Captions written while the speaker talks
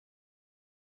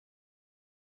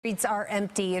Streets are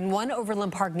empty in one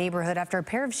Overland Park neighborhood after a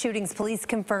pair of shootings police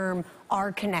confirm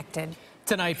are connected.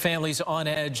 Tonight, families on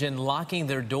edge and locking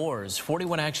their doors.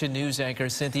 41 Action News anchor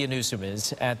Cynthia Newsom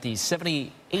is at the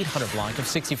 7800 block of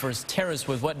 61st Terrace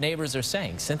with what neighbors are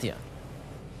saying. Cynthia.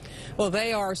 Well,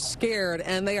 they are scared,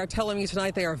 and they are telling me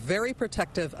tonight they are very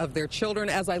protective of their children.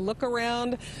 As I look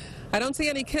around, I don't see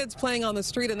any kids playing on the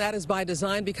street, and that is by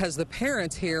design because the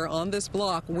parents here on this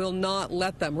block will not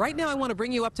let them. Right now, I want to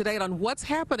bring you up to date on what's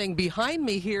happening behind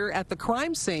me here at the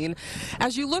crime scene.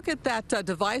 As you look at that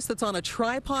device that's on a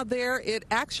tripod there, it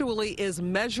actually is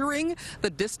measuring the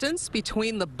distance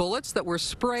between the bullets that were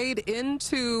sprayed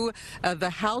into the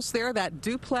house there, that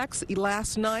duplex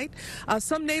last night.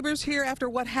 Some neighbors here after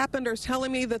what happened are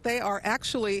telling me that they are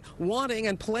actually wanting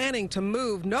and planning to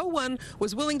move. No one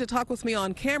was willing to talk with me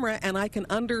on camera, and I can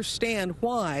understand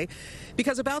why.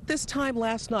 Because about this time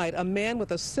last night, a man with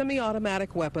a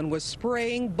semi-automatic weapon was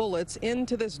spraying bullets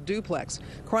into this duplex.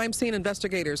 Crime scene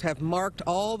investigators have marked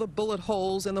all the bullet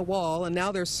holes in the wall, and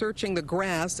now they're searching the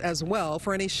grass as well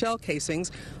for any shell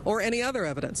casings or any other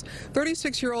evidence.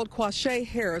 36-year-old Quashay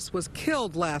Harris was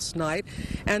killed last night,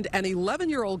 and an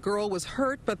 11-year-old girl was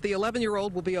hurt, but the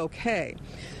 11-year-old will be okay.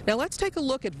 Now let's take a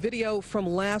look at video from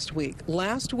last week.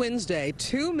 Last Wednesday,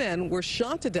 two men were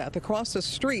shot to death across the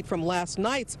street from last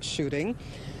night's shooting.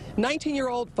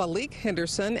 19-year-old Falik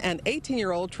Henderson and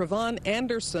 18-year-old Trevon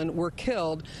Anderson were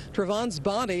killed. Trevon's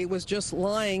body was just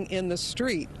lying in the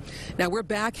street. Now we're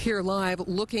back here live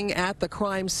looking at the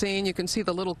crime scene. You can see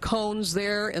the little cones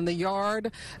there in the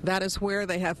yard. That is where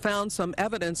they have found some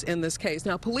evidence in this case.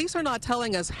 Now police are not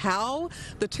telling us how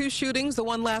the two shootings, the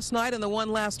one last night and the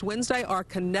one last Wednesday, are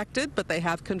connected, but they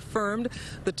have confirmed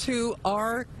the two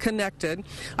are connected.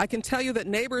 I can tell you that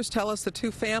neighbors tell us the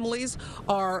two families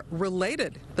are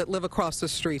related that live across the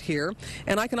street here.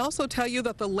 And I can also tell you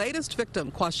that the latest victim,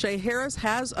 Quashay Harris,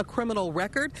 has a criminal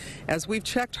record. As we've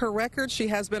checked her record, she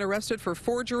has been arrested for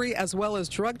forgery as well as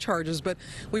drug charges, but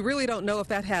we really don't know if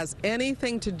that has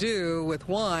anything to do with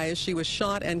why she was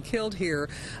shot and killed here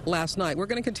last night. We're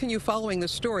going to continue following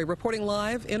this story. Reporting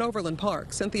live in Overland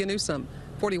Park, Cynthia Newsom,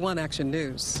 41 Action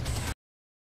News.